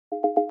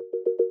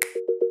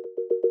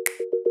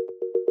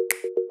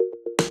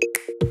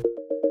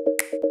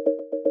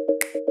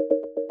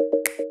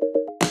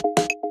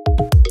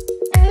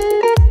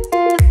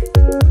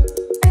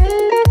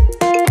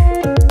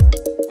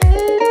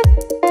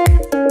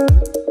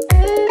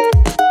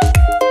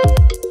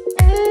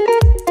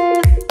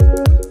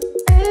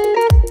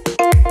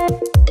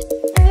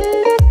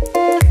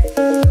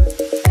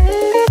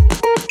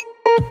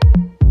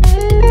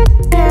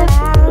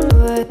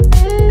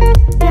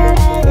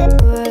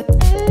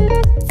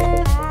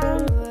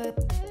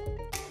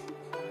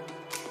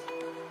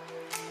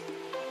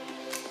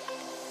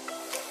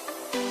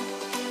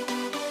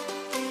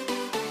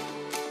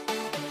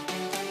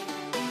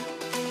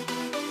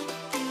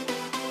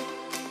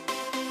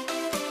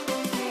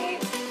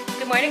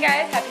morning,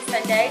 guys. Happy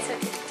Sunday. So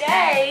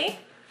today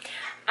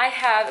I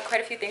have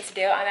quite a few things to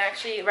do. I'm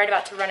actually right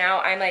about to run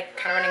out. I'm like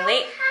kind of running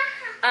late.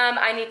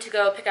 I need to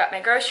go pick up my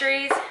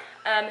groceries.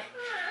 And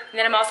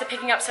then I'm also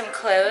picking up some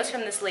clothes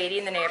from this lady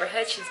in the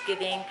neighborhood. She's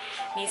giving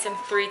me some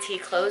 3T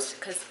clothes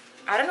because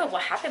I don't know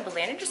what happened, but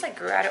Landon just like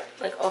grew out of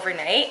like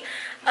overnight.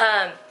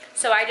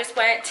 So I just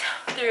went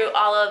through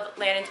all of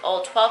Landon's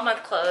old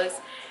 12-month clothes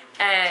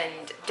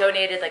and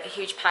donated like a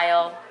huge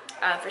pile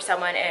for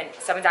someone, and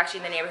someone's actually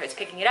in the neighborhood who's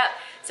picking it up.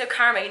 So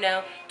karma, you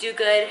know, do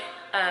good,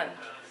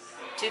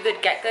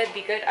 get good,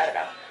 be good, I don't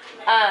know.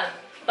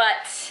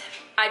 But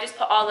I just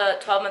put all the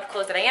 12-month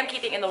clothes that I am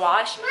keeping in the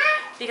wash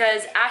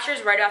because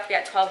Asher's right off to be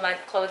at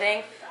 12-month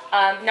clothing.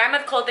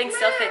 9-month clothing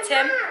still fits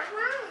him.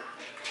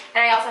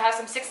 And I also have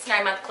some 6 to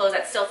 9 month clothes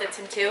that still fits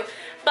him too.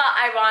 But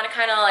I want to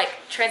kind of like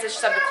transition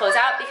some of the clothes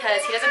out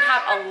because he doesn't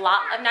have a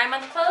lot of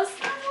 9-month clothes.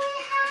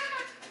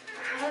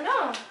 I don't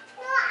know.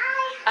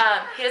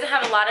 He doesn't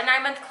have a lot of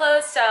 9-month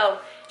clothes, so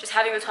just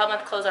having the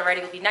 12-month clothes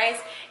already would be nice.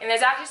 And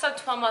there's actually some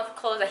 12-month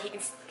clothes that he can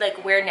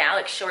like wear now,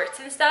 like shorts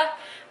and stuff,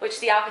 which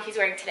the outfit he's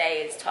wearing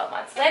today is 12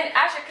 months. Then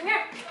Asher, come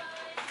here.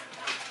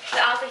 The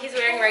outfit he's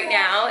wearing right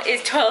now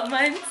is 12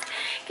 months.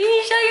 Can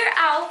you show your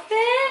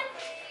outfit?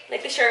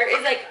 Like the shirt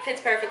is like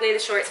fits perfectly, the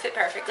shorts fit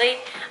perfectly,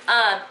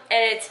 and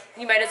it's,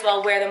 you might as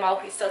well wear them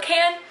while we still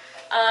can.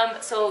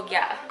 So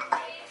yeah,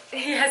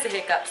 he has the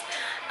hiccups.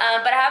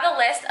 But I have a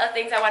list of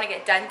things I want to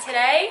get done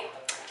today.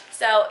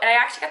 So, and I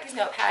actually got these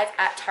notepads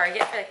at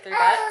Target for like $3.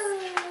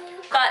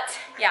 But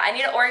yeah, I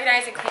need to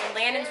organize and clean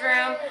Landon's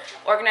room,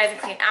 organize and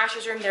clean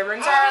Asher's room. Their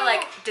rooms are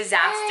like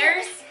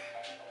disasters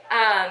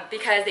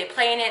because they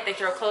play in it, they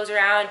throw clothes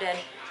around and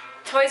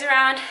toys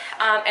around,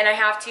 and I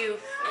have to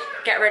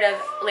get rid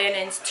of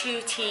Landon's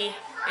 2T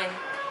in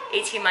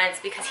 18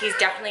 months because he's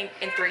definitely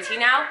in 3T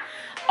now.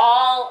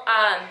 All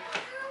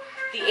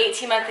the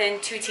 18-month and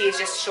 2T is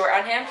just short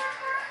on him.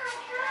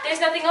 There's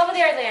nothing over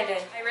there, Landon.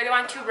 I really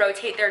want to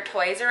rotate their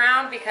toys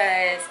around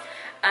because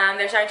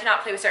they're starting to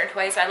not play with certain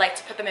toys, so I like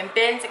to put them in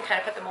bins and kind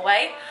of put them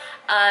away,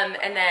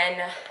 and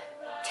then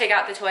take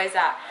out the toys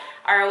that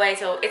are away,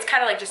 so it's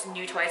kind of like just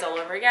new toys all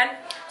over again.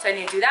 So I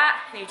need to do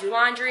that. I need to do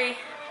laundry.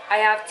 I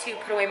have to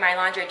put away my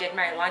laundry. I did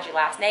my laundry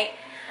last night,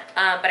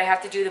 but I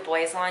have to do the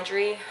boys'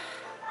 laundry.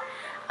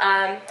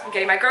 I'm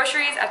getting my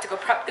groceries. I have to go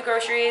prep the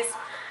groceries.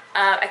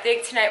 I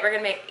think tonight we're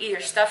gonna make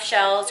either stuffed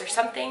shells or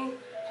something.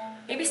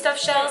 Maybe stuffed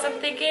shells, I'm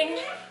thinking.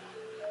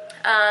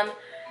 I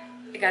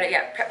gotta,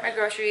 prep my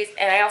groceries.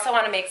 And I also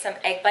wanna make some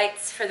egg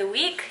bites for the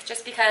week,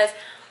 just because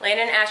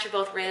Landon and Asher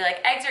both really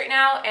like eggs right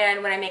now.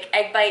 And when I make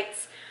egg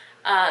bites,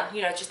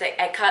 you know, just like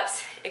egg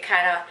cups, it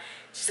kind of,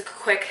 just a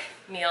quick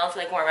meal to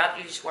like warm up.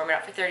 You just warm it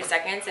up for 30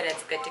 seconds and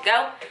it's good to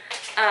go.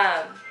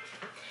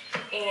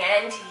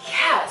 And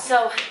yeah,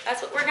 so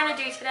that's what we're gonna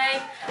do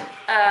today.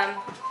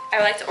 I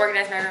like to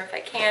organize my room if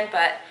I can,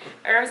 but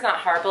my room's not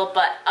horrible,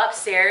 but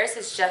upstairs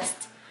is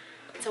just,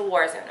 it's a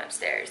war zone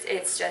upstairs.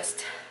 It's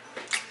just,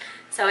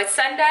 so it's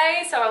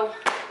Sunday, so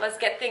let's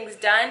get things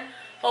done.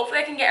 Hopefully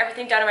I can get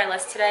everything done on my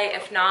list today.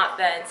 If not,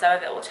 then some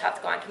of it will just have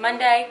to go on to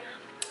Monday,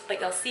 but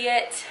you'll see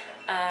it.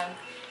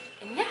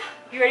 And yeah,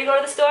 you ready to go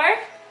to the store?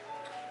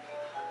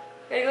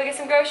 Ready to go get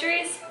some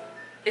groceries?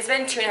 It's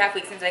been 2.5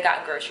 weeks since I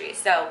got groceries,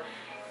 so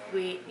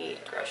we need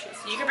groceries.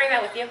 You can bring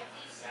that with you.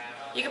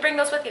 You can bring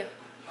those with you.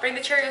 Bring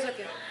the Cheerios with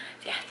you.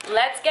 Yeah,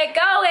 let's get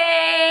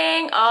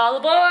going. All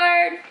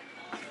aboard.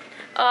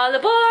 All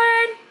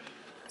aboard.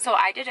 So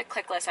I did a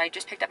click list. So I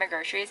just picked up my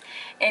groceries,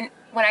 and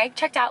when I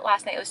checked out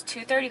last night, it was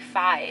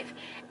 $2.35,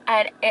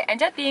 and it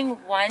ended up being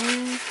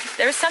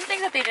there was some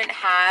things that they didn't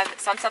have,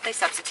 some stuff they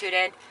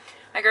substituted.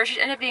 My groceries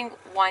ended up being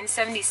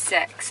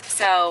 $1.76.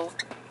 So,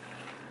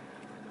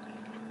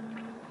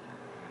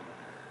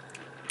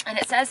 and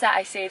it says that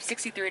I saved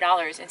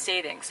 $63 in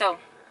savings. So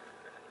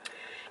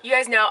you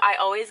guys know I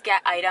always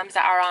get items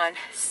that are on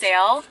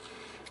sale,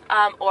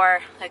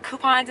 or like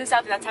coupons and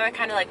stuff. That's how I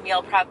kind of like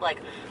meal prep, like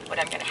what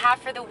I'm gonna have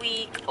for the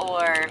week,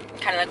 or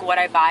kind of like what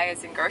I buy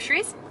as in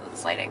groceries.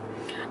 It's lighting.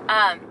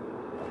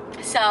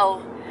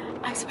 So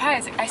I'm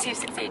surprised I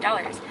saved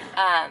 $68.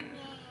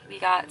 We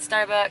got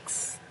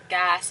Starbucks,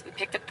 gas, we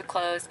picked up the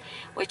clothes,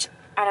 which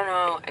I don't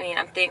know, I mean,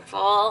 I'm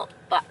thankful,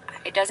 but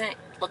it doesn't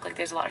look like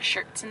there's a lot of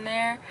shirts in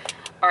there,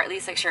 or at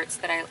least like shirts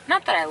that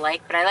not that I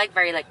like, but I like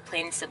very like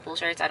plain simple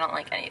shirts. I don't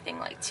like anything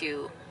like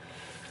too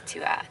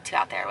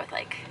out there with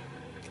like,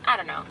 I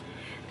don't know.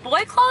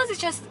 Boy clothes is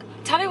just,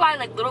 tell me why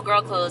like little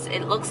girl clothes,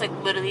 it looks like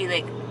literally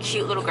like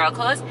cute little girl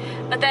clothes,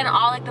 but then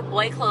all like the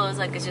boy clothes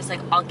like it's just like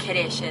all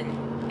kiddish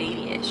and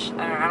babyish.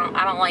 I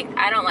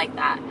don't like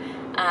that.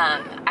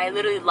 I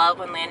literally love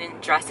when Landon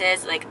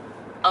dresses like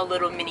a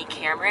little mini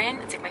Cameron.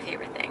 It's like my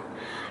favorite thing.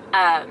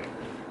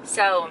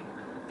 So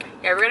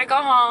yeah, we're gonna go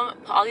home,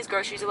 put all these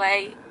groceries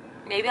away.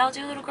 Maybe I'll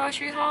do a little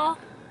grocery haul.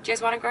 Do you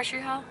guys want a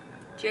grocery haul?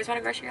 Do you guys want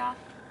a grocery haul?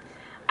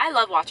 I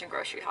love watching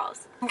grocery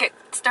hauls. Get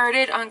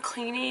started on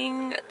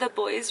cleaning the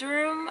boys'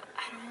 room.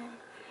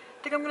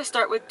 I think I'm gonna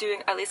start with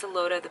doing at least a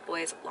load of the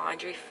boys'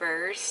 laundry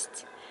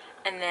first,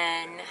 and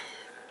then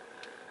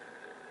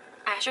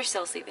Asher's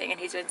still sleeping, and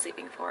he's been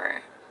sleeping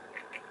for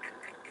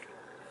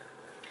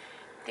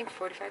I think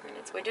 45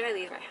 minutes. When did I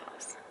leave my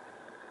house?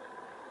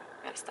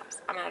 I gotta stop.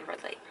 I'm at a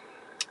red light.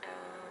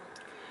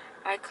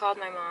 I called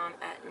my mom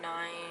at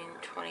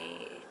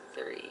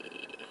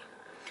 9:23,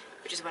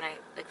 which is when I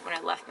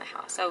left my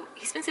house. So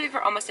he's been sleeping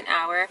for almost an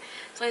hour.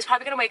 So he's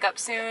probably gonna wake up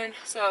soon.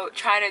 So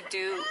trying to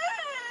do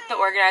the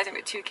organizing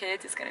with 2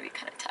 kids is gonna be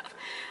kind of tough.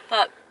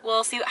 But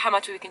we'll see how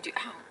much we can do.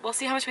 We'll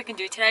see how much we can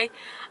do today.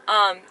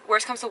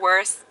 Worst comes to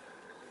worst,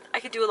 I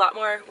could do a lot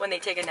more when they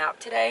take a nap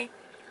today.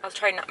 I'll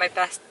try my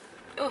best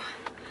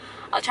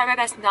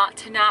not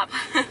to nap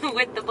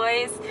with the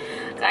boys.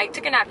 I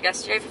took a nap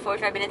yesterday for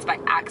 45 minutes by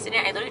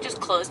accident. I literally just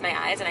closed my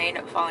eyes and I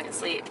ended up falling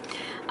asleep.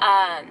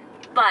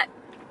 But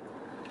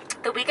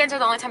the weekends are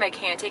the only time I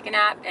can take a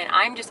nap, and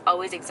I'm just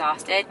always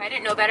exhausted. If I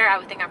didn't know better, I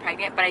would think I'm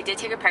pregnant, but I did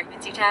take a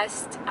pregnancy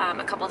test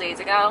a couple days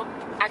ago,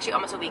 actually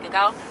almost a week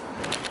ago,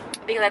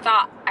 because I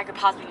thought I could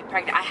possibly be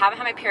pregnant. I haven't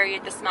had my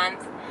period this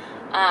month,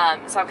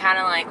 so I'm kind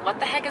of like, what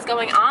the heck is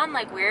going on?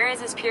 Like, where is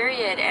this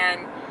period?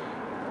 And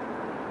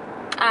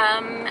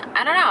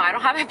I don't know, I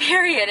don't have a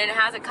period and it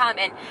hasn't come.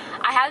 And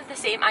I have the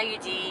same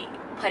IUD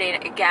put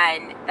in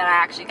again that I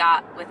actually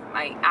got with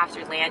my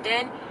after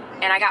Landon,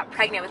 and I got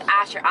pregnant with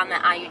Asher on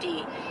that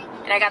IUD,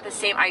 and I got the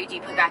same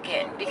IUD put back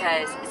in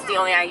because it's the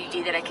only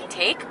IUD that I can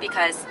take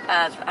because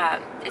of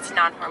it's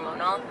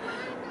non-hormonal.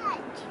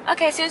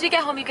 Okay, as soon as we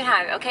get home you can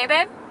have it, okay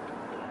babe?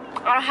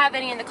 I don't have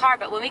any in the car,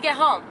 but when we get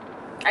home,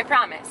 I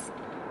promise.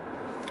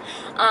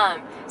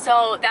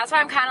 So that's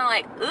why I'm kind of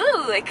like,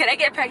 ooh, like, could I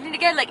get pregnant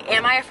again? Like,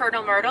 am I a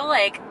fertile myrtle?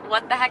 Like,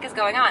 what the heck is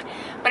going on?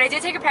 But I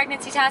did take a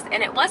pregnancy test,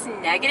 and it was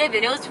negative,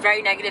 and it was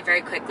very negative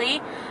very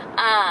quickly.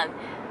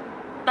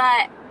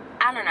 But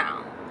I don't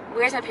know.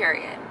 Where's my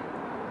period?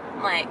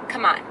 Like,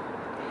 come on.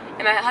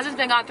 And my husband's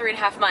been gone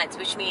 3.5 months,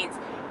 which means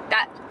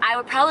that I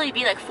would probably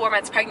be like 4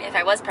 months pregnant if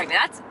I was pregnant.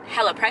 That's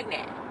hella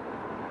pregnant.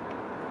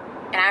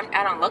 And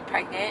I don't look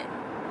pregnant.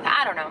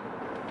 I don't know.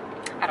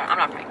 I'm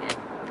not pregnant,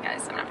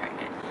 guys. I'm not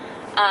pregnant.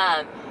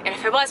 And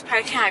if I was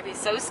pregnant, I'd be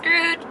so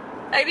screwed.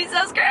 I'd be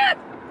so screwed.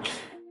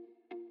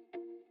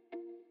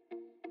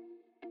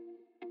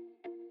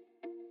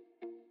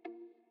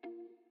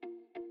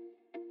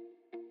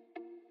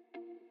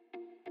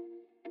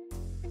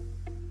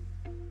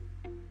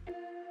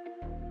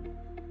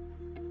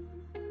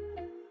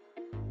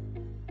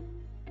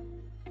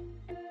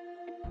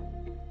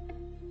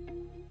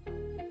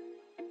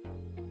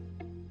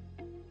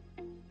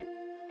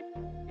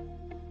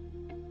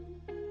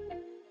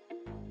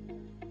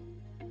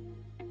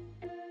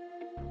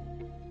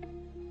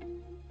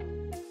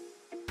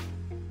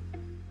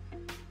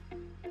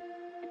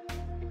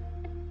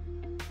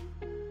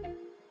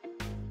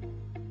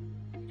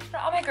 Put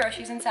all my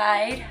groceries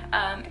inside,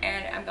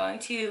 and I'm going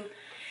to,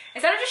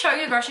 instead of just showing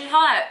you the grocery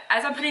haul,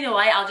 as I'm putting it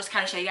away, I'll just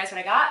kind of show you guys what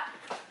I got.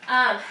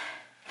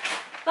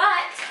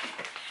 But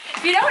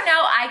if you don't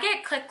know, I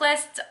get click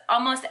lists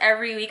almost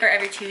every week or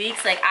every 2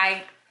 weeks. Like,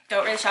 I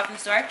don't really shop in the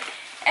store,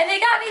 and they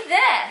got me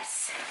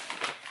this.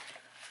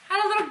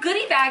 Had a little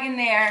goodie bag in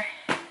there,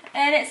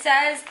 and it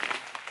says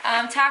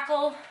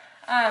tackle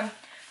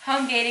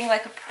home gating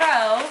like a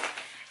pro,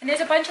 and there's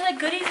a bunch of like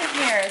goodies in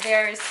here.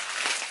 There's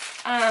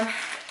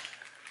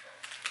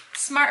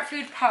Smart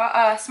 50,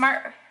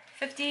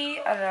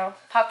 I don't know,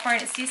 popcorn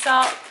and sea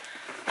salt.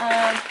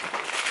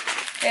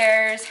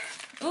 There's,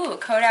 ooh,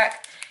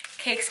 Kodak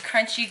Cakes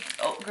Crunchy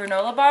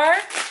Granola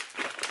Bar.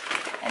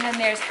 And then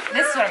there's,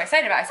 this is what I'm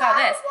excited about, I saw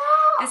this.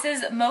 This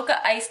is Mocha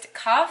Iced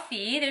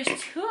Coffee. There's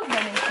 2 of them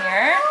in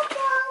here.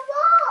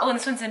 Oh, and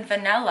this one's in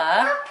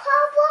vanilla.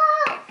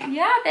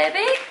 Yeah,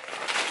 baby.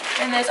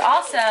 And there's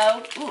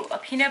also, ooh, a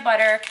peanut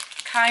butter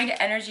kind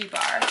energy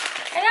bar.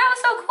 And that was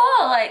so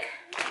cool, like,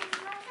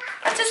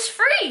 that's just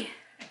free.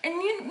 And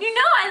you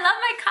know I love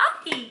my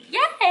coffee.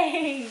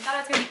 Yay! I thought I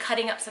was gonna be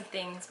cutting up some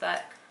things,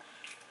 but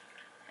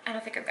I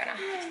don't think I'm gonna.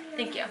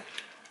 Thank you.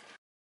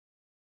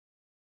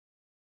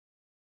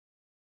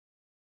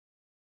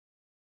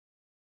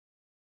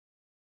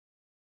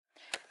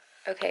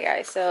 Okay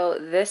guys, so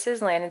this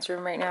is Landon's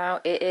room right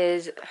now. It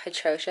is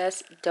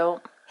atrocious.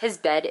 His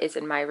bed is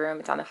in my room,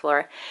 it's on the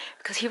floor,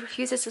 because he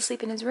refuses to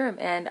sleep in his room,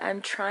 and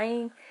I'm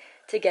trying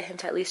to get him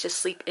to at least just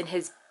sleep in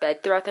his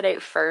bed throughout the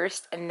night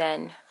first, and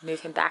then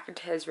move him back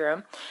into his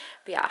room.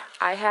 But yeah,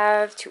 I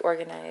have to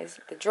organize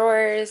the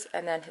drawers,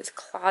 and then his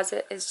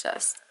closet is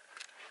just,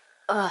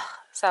 ugh.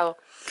 So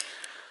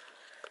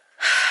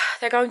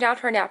they're going down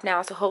for a nap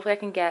now, so hopefully I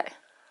can get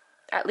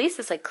at least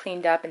this like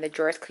cleaned up and the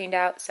drawers cleaned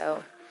out.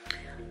 So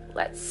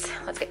let's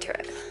get to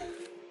it.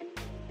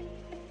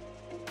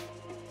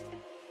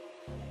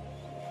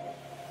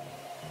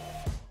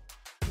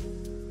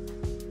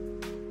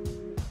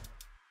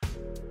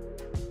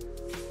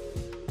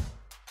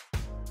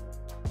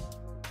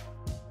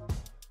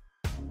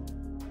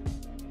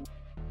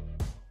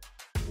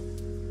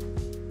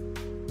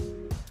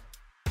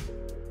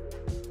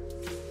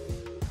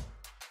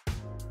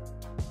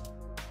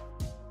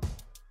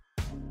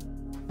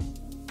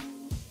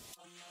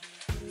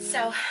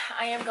 So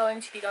I am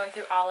going to be going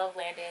through all of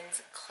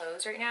Landon's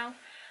clothes right now.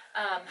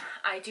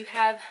 I do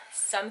have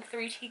some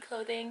 3T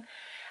clothing.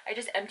 I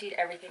just emptied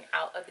everything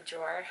out of the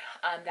drawer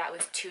that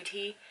was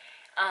 2T.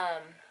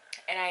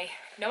 And I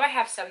know I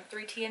have some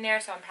 3T in there,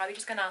 so I'm probably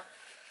just gonna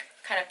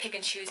kind of pick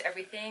and choose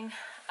everything.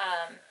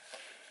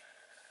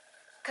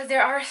 Because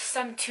there are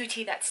some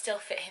 2T that still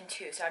fit him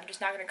too, so I'm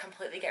just not gonna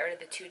completely get rid of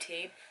the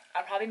 2T.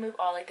 I'll probably move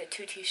all like the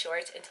 2T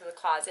shorts into the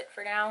closet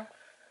for now.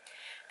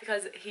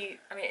 Because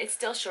I mean, it's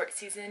still short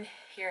season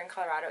here in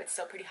Colorado. It's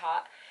still pretty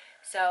hot.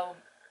 So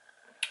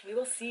we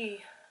will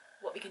see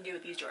what we can do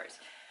with these drawers.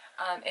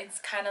 It's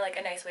kind of like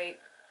a nice way,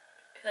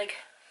 like,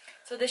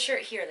 so this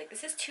shirt here, like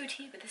this is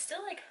 2T, but this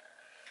still like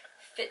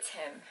fits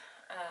him.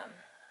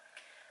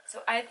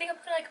 So I think I'm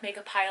gonna like make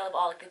a pile of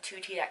all like the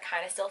 2T that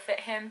kind of still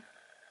fit him.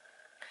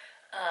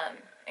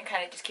 And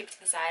kind of just keep it to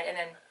the side. And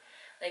then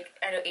like,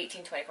 I know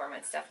 18-24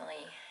 months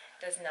definitely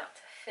does not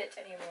fit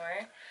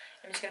anymore.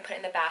 I'm just gonna put it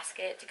in the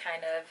basket to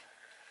kind of,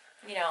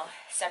 you know,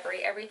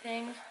 separate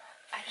everything.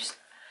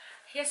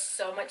 He has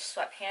so much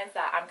sweatpants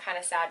that I'm kind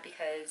of sad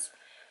because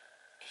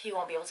he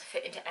won't be able to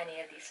fit into any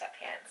of these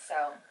sweatpants.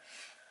 So,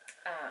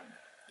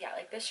 yeah,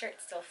 like this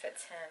shirt still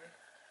fits him.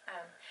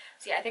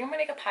 So yeah, I think I'm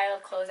gonna make a pile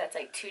of clothes that's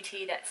like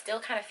 2T that still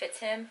kind of fits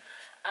him.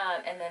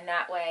 And then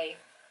that way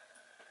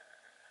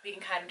we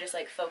can kind of just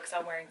like focus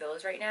on wearing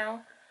those right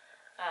now.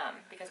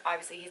 Because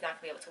obviously he's not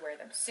gonna be able to wear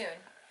them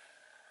soon.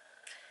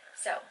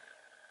 So,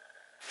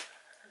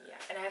 yeah,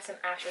 and I have some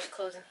Asher's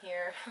clothes in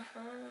here.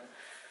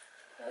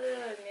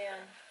 Oh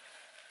man.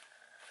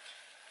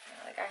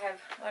 Like I have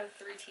a lot of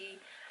 3T.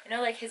 I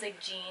know like his like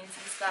jeans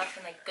and stuff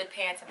and like good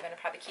pants I'm gonna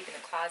probably keep in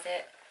the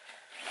closet.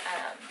 So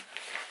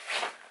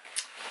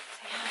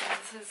yeah,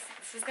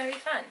 this is gonna be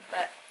fun,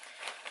 but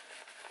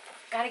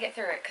gotta get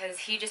through it because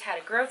he just had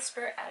a growth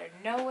spurt out of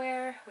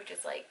nowhere, which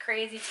is like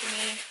crazy to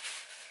me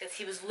because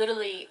he was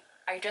literally,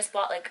 I just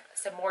bought like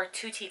some more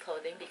 2T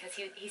clothing because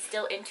he's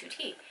still in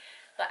 2T,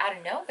 but out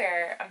of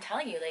nowhere, I'm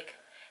telling you, like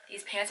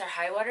these pants are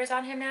high waters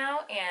on him now,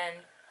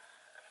 and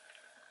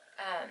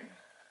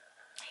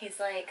he's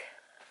like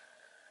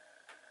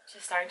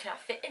just starting to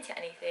not fit into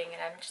anything,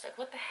 and I'm just like,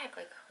 what the heck,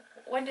 like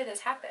when did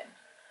this happen?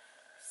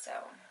 So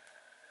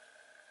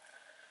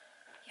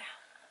yeah,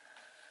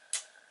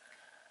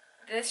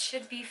 this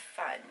should be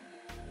fun.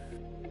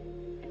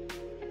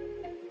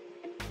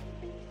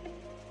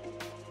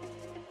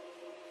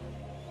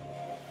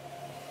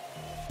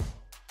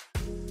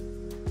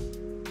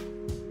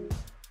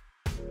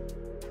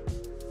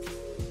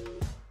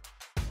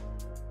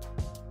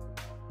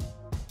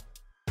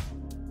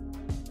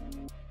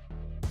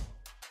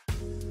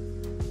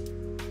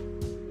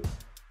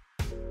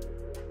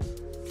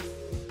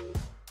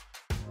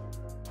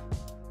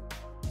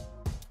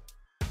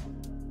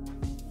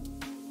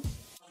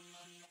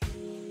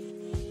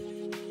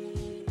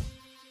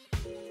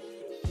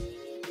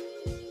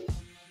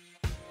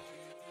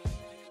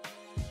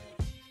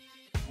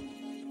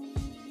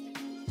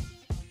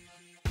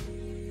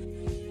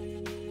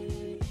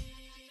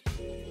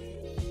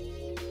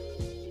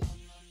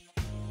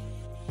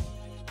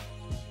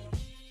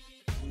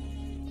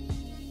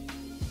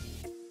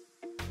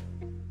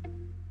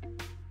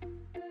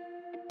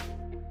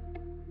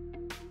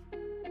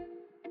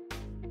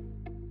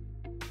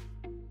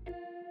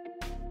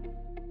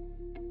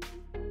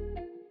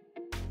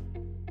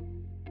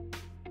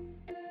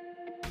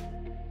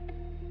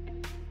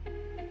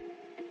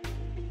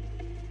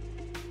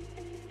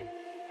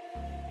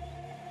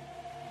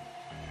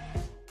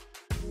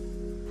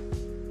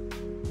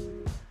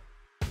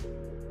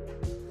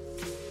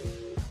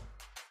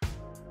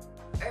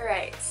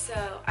 Alright, so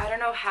I don't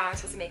know how I'm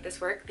supposed to make this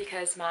work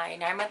because my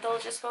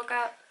 9-month-old just woke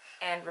up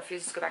and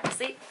refuses to go back to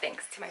sleep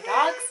thanks to my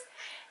dogs.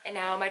 And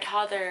now my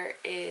toddler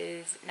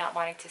is not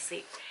wanting to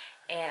sleep.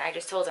 And I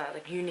just told him,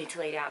 like, you need to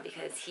lay down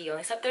because he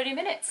only slept 30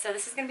 minutes. So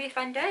this is going to be a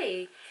fun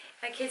day.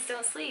 My kids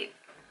don't sleep.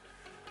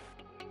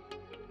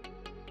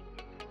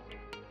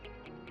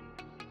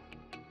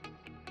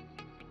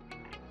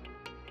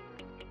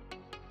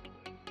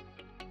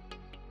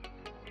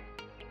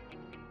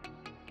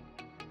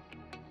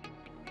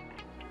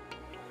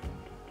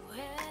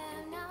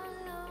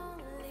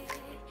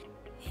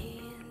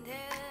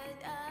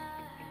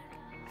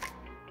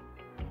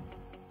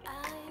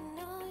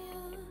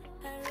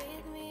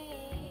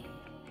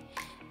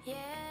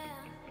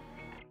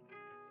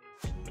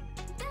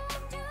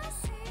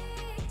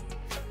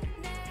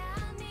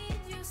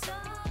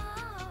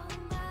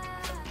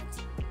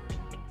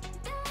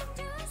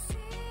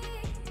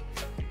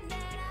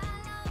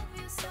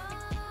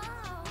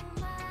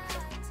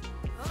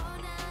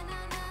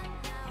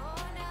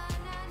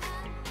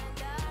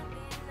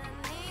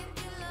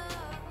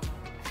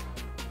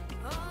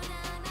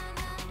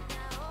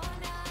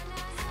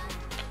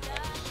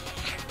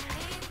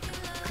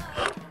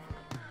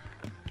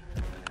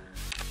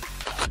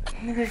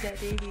 Look at that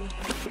baby.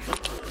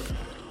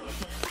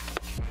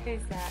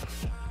 Who's that?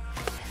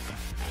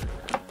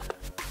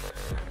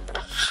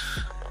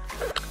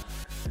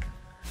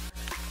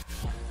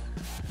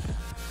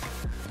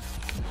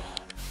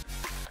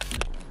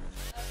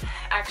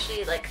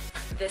 Actually, like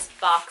this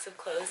box of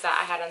clothes that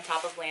I had on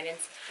top of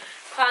Landon's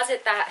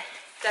closet that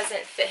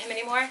doesn't fit him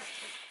anymore.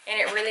 and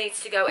it really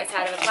needs to go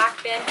inside of a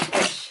black bin,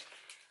 which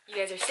you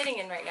guys are sitting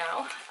in right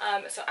now.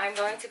 So I'm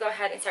going to go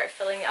ahead and start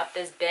filling up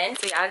this bin.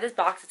 So out of this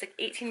box, it's like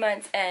 18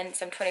 months and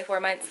some 24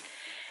 months.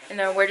 And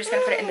then we're just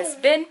gonna put it in this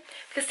bin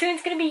because soon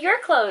it's gonna be your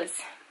clothes.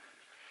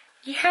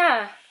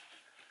 Yeah,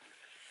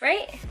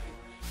 right?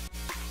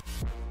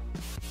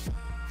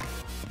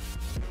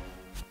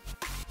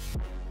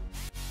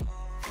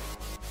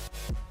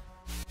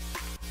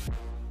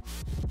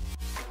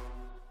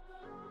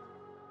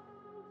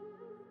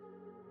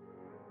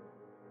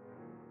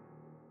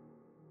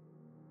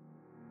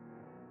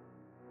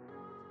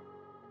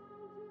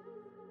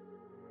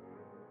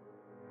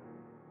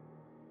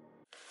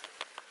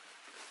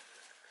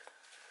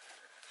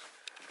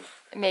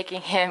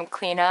 Making him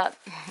clean up.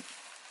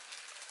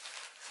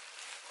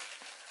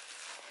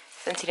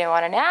 Since he didn't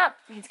want a nap,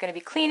 he's gonna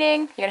be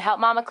cleaning. You gonna help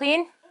Mama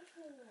clean?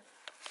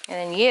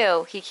 And then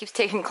he keeps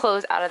taking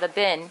clothes out of the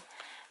bin.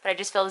 But I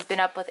just filled this bin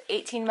up with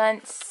 18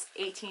 months,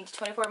 18 to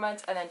 24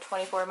 months, and then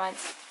 24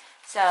 months.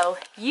 So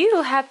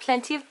you have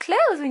plenty of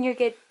clothes when you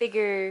get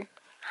bigger,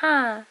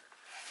 huh?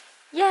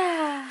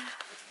 Yeah.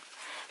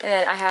 And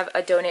then I have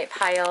a donate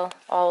pile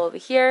all over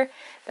here.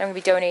 Then I'm gonna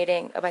be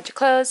donating a bunch of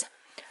clothes.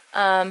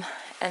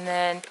 And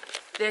then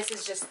this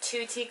is just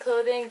 2T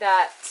clothing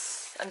that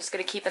I'm just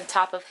going to keep on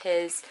top of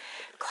his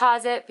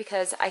closet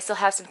because I still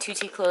have some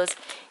 2T clothes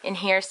in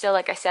here still,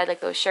 like I said, like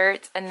those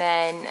shirts. And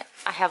then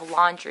I have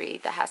laundry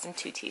that has some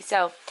 2T.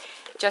 So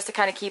just to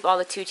kind of keep all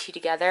the 2T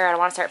together, I don't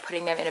want to start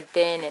putting them in a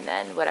bin and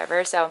then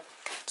whatever. So I'm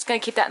just going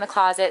to keep that in the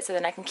closet so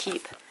then I can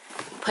keep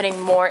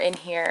putting more in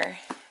here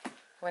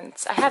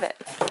once I have it.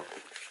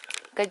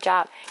 Good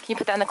job. Can you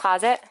put that in the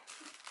closet?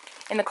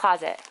 In the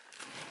closet.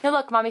 No,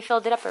 look, Mommy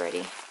filled it up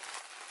already.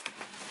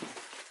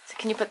 So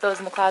can you put those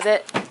in the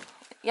closet?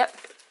 Yep.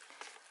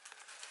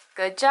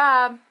 Good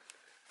job.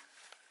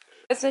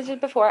 As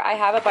mentioned before, I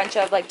have a bunch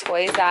of like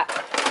toys that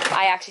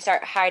I actually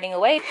start hiding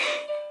away.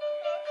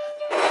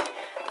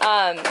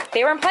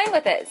 They weren't playing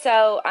with it,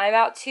 so I'm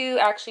about to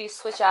actually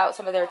switch out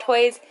some of their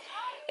toys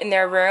in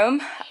their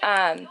room.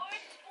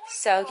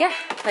 So yeah,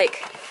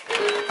 like.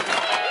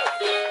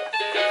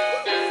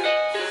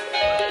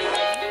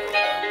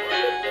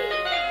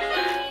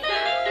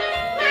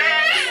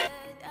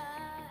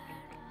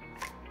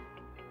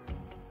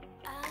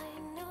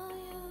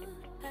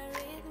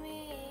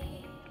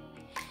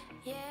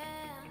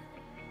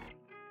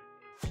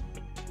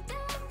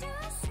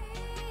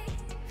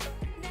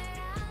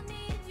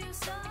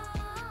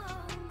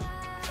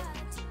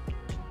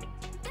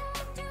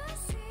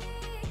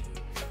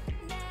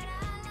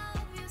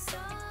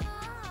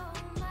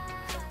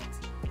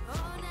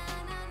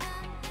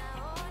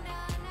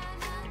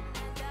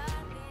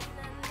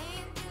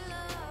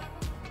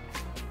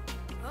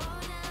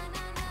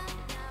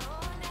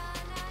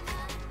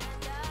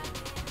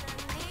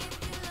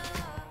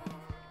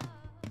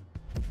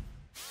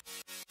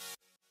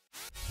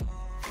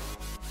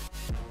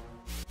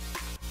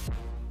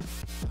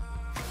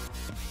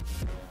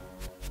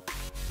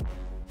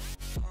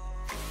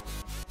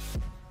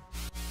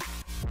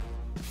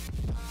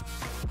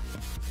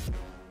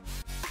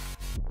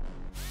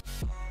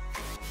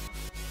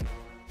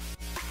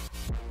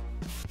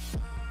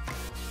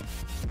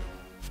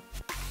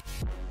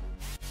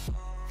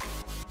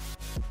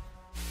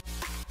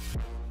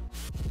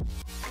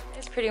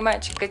 Pretty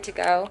much good to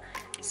go.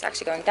 It's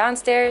actually going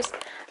downstairs.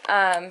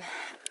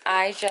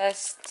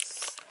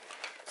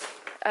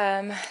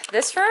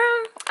 This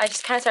room, I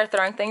just kind of started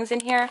throwing things in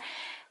here.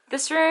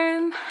 This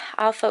room,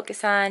 I'll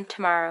focus on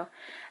tomorrow.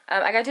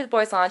 I gotta do the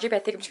boys' laundry, but I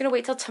think I'm just gonna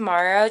wait till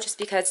tomorrow just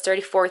because it's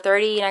already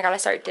 4:30 and I gotta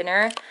start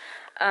dinner.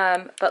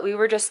 But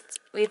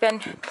we've been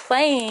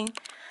playing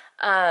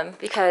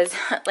because,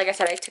 like I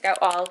said, I took out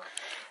all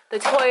the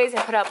toys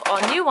and put up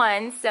all new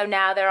ones. So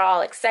now they're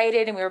all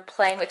excited and we were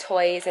playing with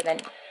toys and then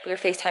we were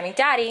FaceTiming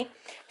Daddy.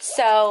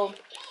 So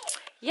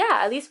yeah,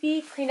 at least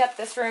we cleaned up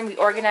this room. We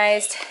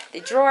organized the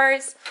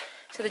drawers.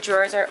 So the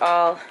drawers are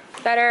all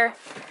better.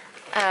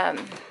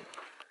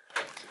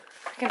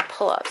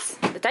 Pull-ups.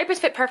 The diapers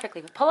fit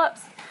perfectly with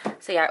pull-ups.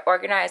 So yeah, I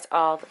organized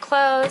all the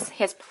clothes.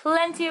 He has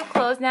plenty of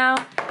clothes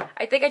now.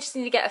 I think I just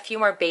need to get a few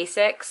more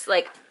basics,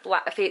 like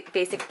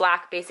basic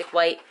black, basic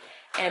white,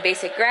 and a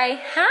basic gray.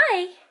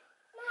 Hi! You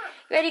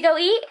ready to go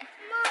eat?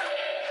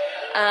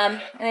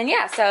 And then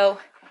yeah, so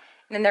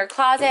in their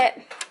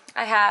closet,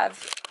 I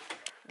have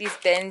these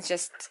bins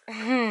just,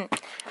 one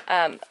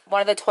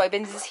of the toy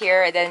bins is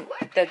here, and then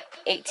the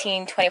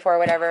 18, 24,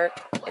 whatever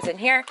is in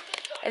here.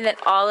 And then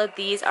all of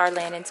these are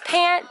Landon's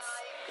pants,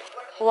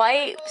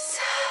 wipes,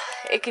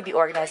 it could be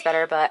organized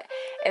better, but,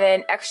 and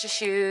then extra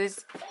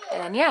shoes,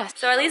 and then yeah.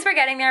 So at least we're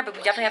getting there, but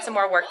we definitely have some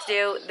more work to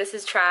do. This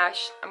is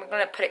trash. I'm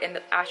gonna put it in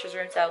the Asher's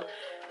room, so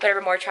whatever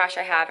more trash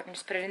I have, I can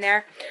just put it in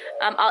there.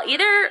 I'll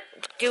either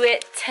do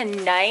it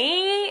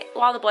tonight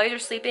while the boys are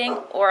sleeping,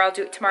 or I'll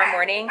do it tomorrow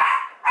morning.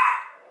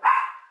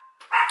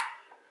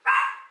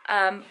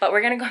 But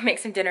we're gonna go make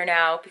some dinner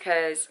now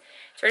because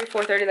it's already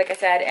 4:30, like I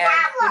said, and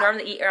we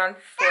normally eat around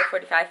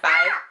 4:45,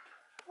 5.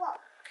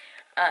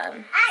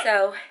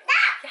 So,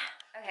 yeah.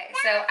 Okay,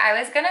 so I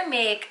was gonna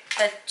make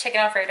the chicken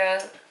Alfredo,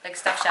 like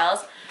stuffed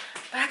shells.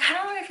 But I kind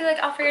of really feel like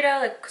Alfredo,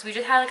 like, because we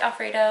just had like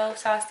Alfredo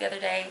sauce the other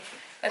day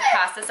with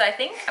pasta. So I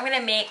think I'm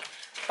gonna make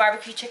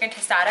barbecue chicken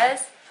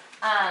tostadas.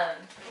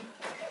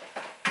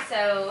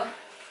 So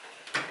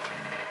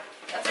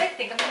that's what I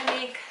think I'm gonna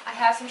make. I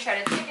have some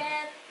shredded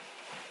chicken.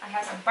 I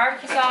have some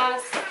barbecue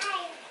sauce.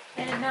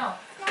 I didn't know.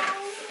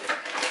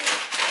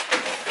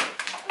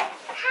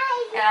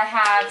 And I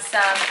have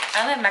some,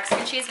 I only have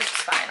Mexican cheese, which is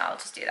fine. I'll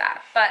just do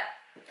that. But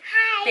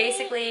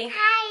basically,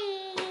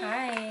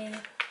 hi.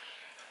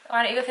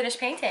 Why don't you go finish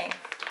painting?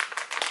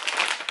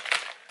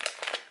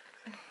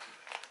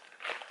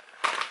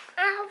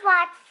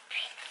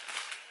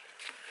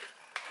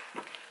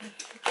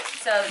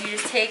 So you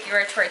just take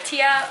your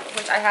tortilla,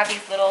 which I have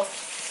these little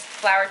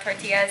flour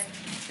tortillas.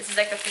 This is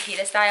like the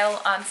fajita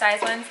style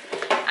size ones.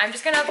 I'm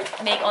just gonna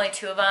make only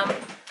 2 of them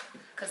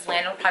because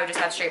Landon will probably just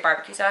have straight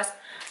barbecue sauce.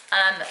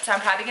 So I'm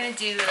probably gonna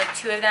do like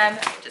 2 of them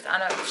just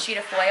on a sheet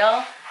of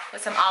foil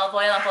with some olive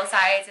oil on both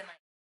sides and like.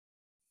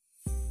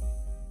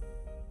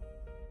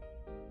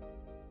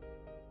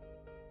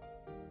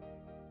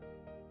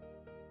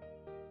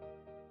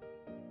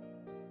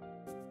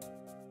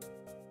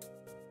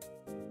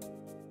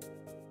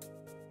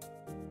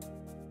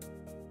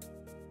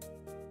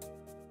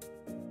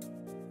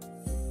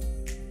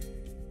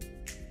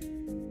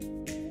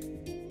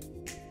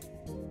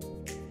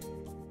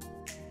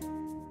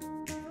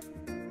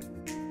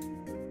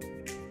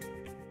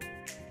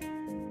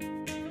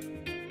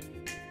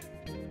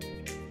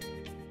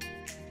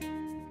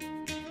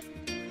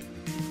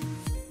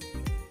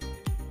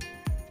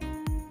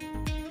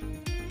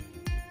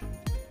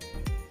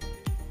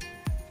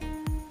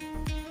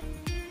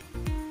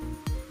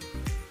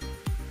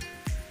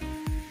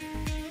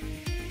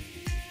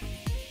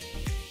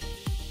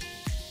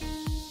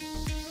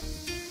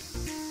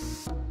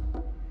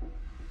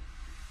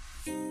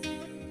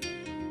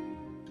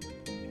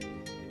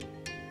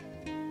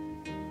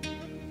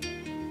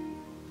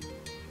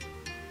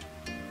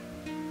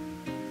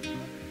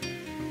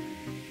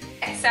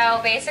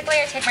 So basically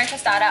I take my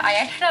tostada, I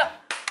ended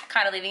up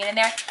kind of leaving it in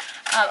there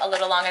a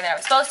little longer than I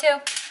was supposed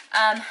to.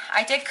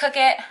 I did cook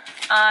it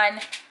on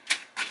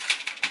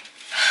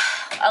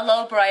a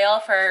low broil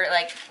for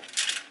like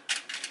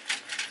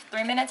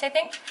 3 minutes, I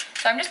think.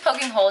 So I'm just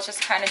poking holes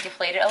just to kind of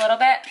deflate it a little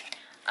bit.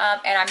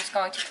 And I'm just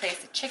going to place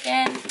the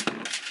chicken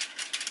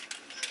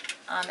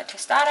on the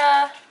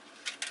tostada.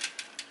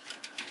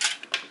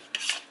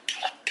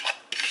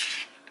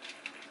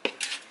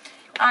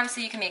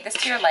 Obviously, you can make this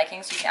to your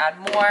liking, so you can add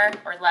more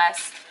or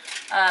less.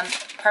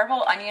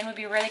 Purple onion would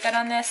be really good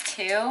on this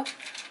too.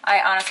 I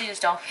honestly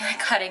just don't feel like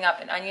cutting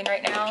up an onion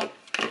right now.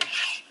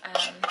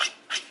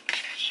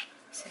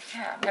 So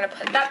yeah, I'm gonna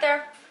put that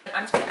there.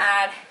 I'm just gonna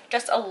add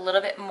just a little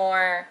bit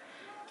more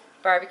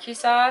barbecue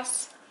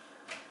sauce.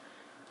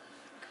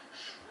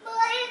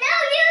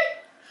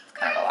 It's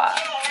kind of a lot.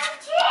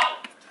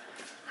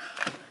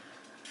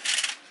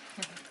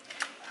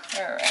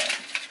 All right,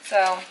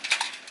 so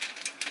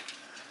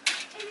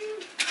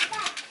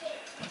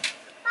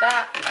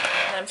that,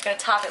 and I'm just gonna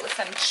top it with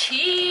some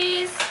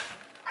cheese.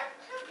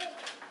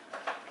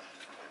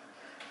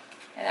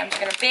 And I'm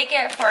just gonna bake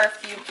it for a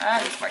few,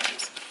 need more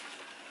cheese.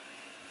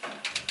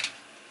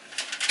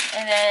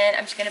 And then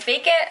I'm just gonna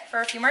bake it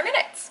for a few more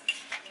minutes.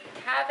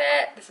 Have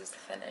it, this is the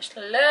finished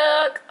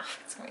look. Oh,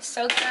 it's gonna be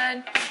so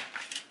good.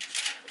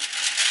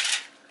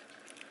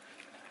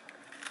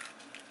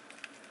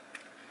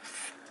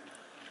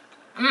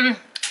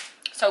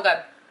 So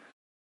good.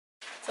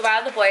 So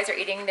while the boys are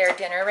eating their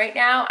dinner right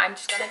now, I'm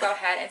just gonna go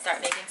ahead and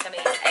start making some of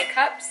these egg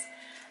cups.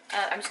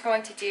 I'm just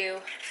going to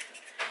do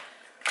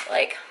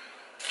like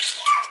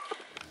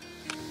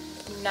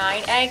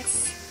 9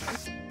 eggs.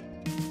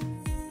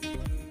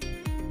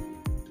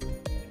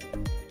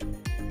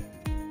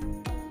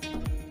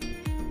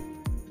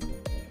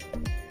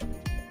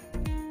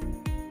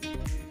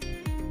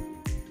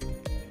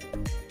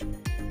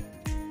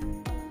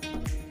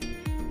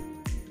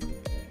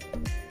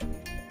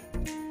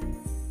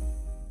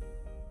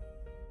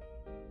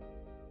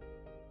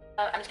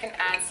 I'm just gonna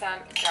add some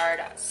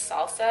jarred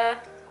salsa,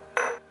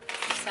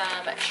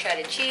 some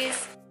shredded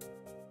cheese,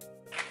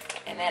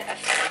 and then a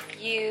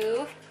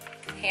few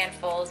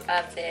handfuls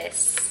of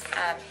this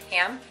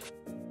ham.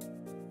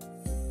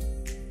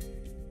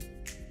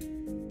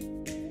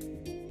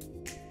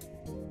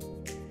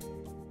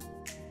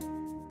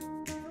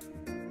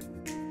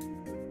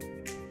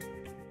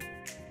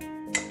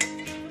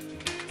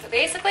 So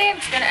basically, I'm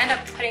just gonna end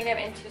up putting them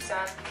into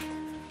some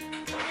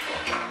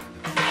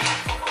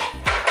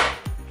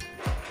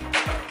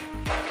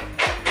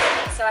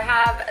So I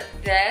have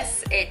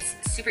this, it's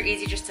super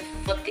easy just to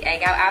flip the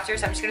egg out after,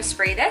 so I'm just gonna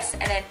spray this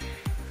and then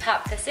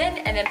pop this in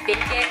and then bake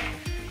it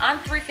on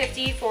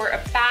 350 for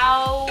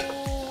about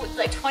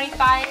like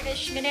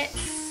 25-ish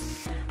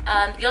minutes.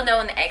 You'll know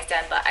when the egg's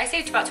done, but I say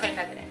it's about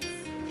 25 minutes.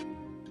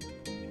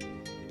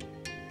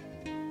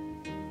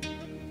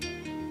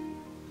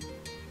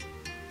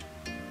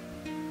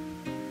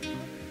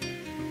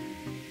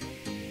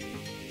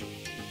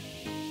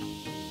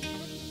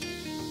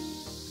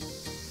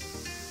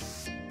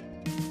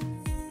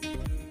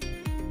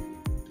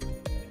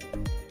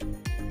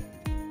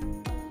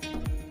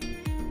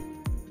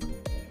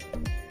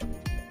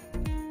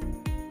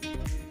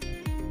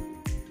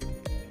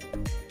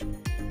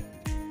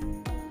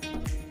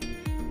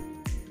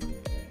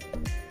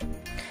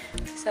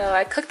 So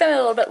I cooked them a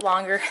little bit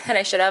longer than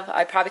I should have.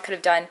 I probably could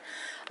have done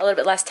a little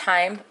bit less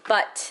time,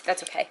 but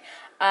that's okay.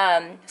 So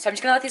I'm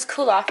just gonna let these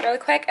cool off really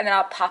quick, and then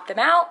I'll pop them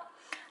out.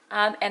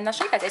 And I'll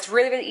show you guys. It's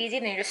really, really easy,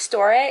 and then you just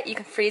store it. You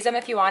can freeze them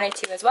if you wanted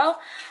to as well.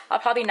 I'll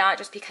probably not,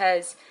 just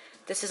because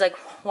this is like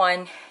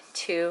 1,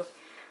 2,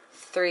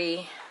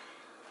 3,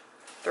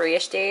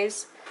 3-ish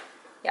days.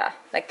 Yeah,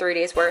 like 3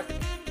 days worth.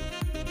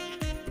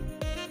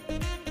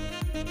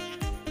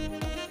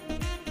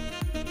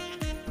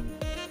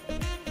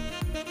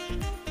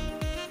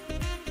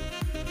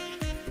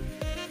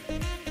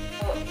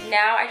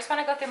 Now I just want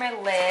to go through my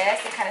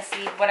list and kind of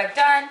see what I've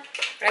done,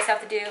 what I still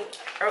have to do.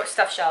 Or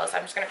stuffed shells.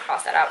 I'm just going to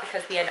cross that out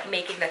because we end up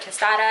making the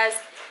tostadas.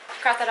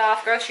 Cross that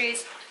off.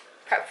 Groceries,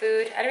 prep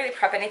food. I didn't really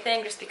prep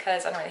anything just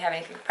because I don't really have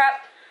anything to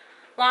prep.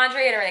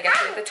 Laundry, I didn't really get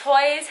to. The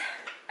toys,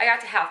 I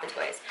got to half the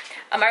toys.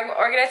 I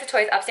organized the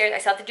toys upstairs. I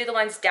still have to do the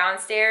ones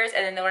downstairs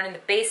and then the one in the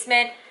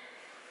basement.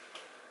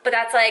 But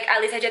that's like, at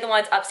least I did the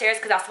ones upstairs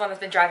because that's the one that's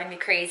been driving me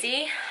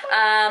crazy.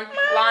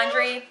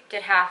 Laundry,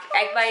 did half.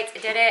 Egg bites, I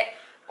did it.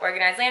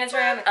 Organize Lana's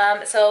room.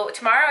 So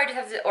tomorrow I just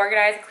have to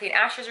organize and clean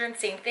Asher's room,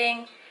 same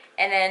thing,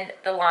 and then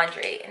the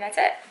laundry, and that's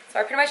it.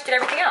 So I pretty much did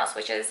everything else,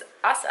 which is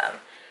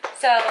awesome.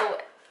 So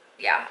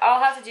yeah,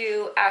 I'll have to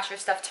do Asher's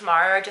stuff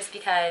tomorrow just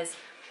because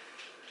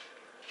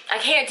I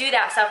can't do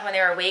that stuff when they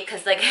were awake,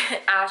 because like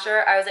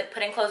Asher, I was like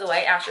putting clothes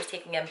away, and Asher's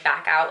taking them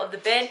back out of the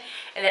bin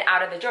and then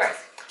out of the drawers.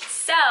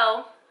 So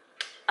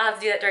I'll have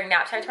to do that during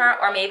nap time tomorrow,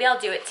 or maybe I'll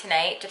do it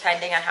tonight,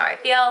 depending on how I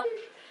feel.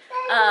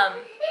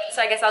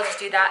 So I guess I'll just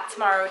do that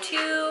tomorrow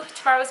too.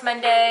 Tomorrow's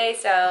Monday,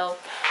 so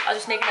I'll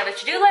just make another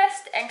to-do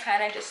list and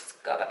kind of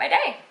just go about my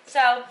day.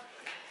 So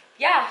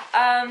yeah,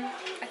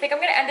 I think I'm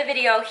gonna end the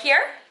video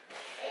here.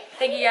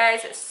 Thank you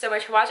guys so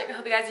much for watching. I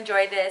hope you guys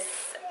enjoyed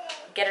this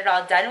get it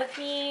all done with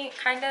me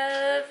kind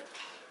of.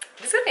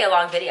 This is gonna be a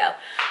long video.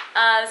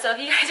 So if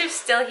you guys are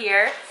still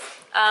here,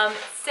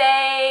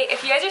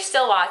 if you guys are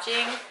still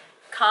watching,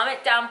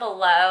 comment down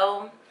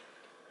below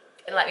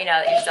and let me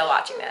know that you're still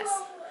watching this.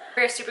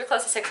 We're super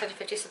close to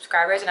 650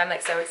 subscribers and I'm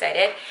like so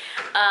excited.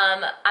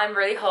 I'm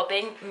really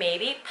hoping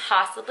maybe,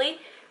 possibly,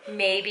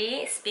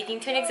 maybe, speaking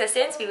to an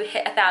existence, we would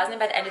hit 1,000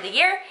 by the end of the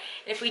year.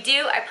 And if we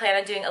do, I plan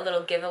on doing a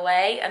little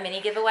giveaway, a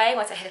mini giveaway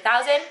once I hit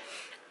 1,000.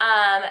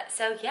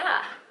 So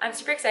yeah, I'm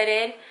super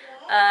excited.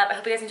 I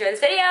hope you guys enjoyed this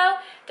video.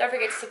 Don't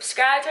forget to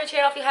subscribe to our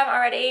channel if you haven't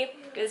already.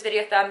 Give this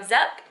video a thumbs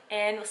up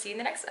and we'll see you in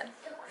the next one.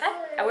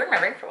 Bye. I wore my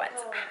ring for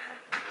once.